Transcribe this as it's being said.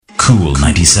Cool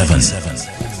 97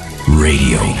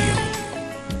 Radio.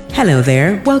 Hello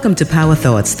there. Welcome to Power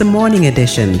Thoughts, the morning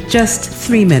edition. Just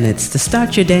 3 minutes to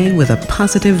start your day with a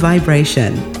positive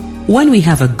vibration. When we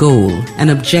have a goal, an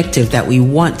objective that we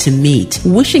want to meet,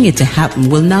 wishing it to happen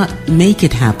will not make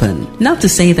it happen. Not to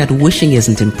say that wishing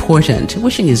isn't important.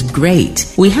 Wishing is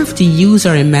great. We have to use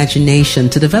our imagination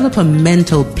to develop a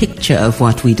mental picture of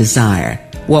what we desire,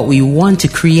 what we want to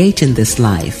create in this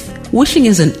life. Wishing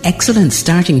is an excellent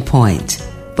starting point,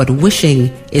 but wishing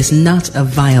is not a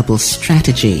viable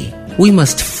strategy. We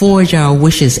must forge our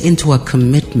wishes into a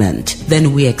commitment.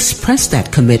 Then we express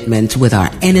that commitment with our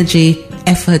energy,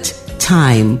 effort,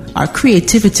 time, our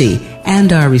creativity,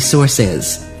 and our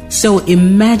resources. So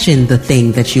imagine the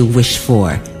thing that you wish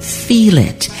for, feel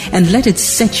it, and let it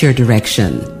set your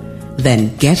direction.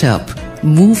 Then get up,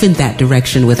 move in that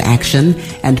direction with action,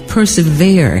 and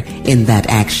persevere in that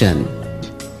action.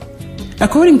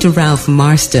 According to Ralph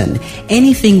Marston,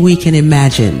 anything we can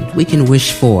imagine, we can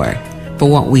wish for.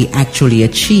 But what we actually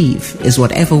achieve is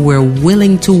whatever we're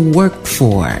willing to work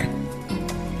for.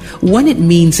 When it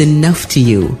means enough to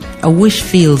you, a wish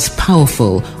feels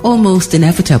powerful, almost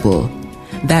inevitable.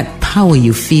 That power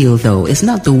you feel, though, is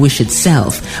not the wish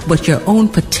itself, but your own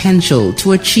potential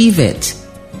to achieve it.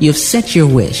 You've set your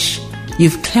wish.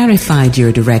 You've clarified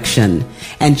your direction,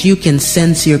 and you can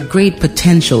sense your great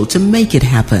potential to make it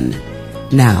happen.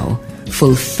 Now,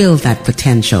 fulfill that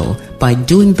potential by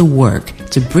doing the work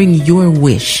to bring your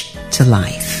wish to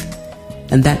life.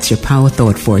 And that's your power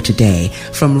thought for today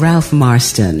from Ralph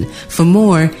Marston. For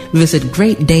more, visit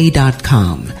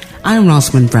greatday.com. I'm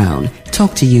Rosamond Brown.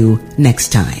 Talk to you next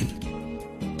time.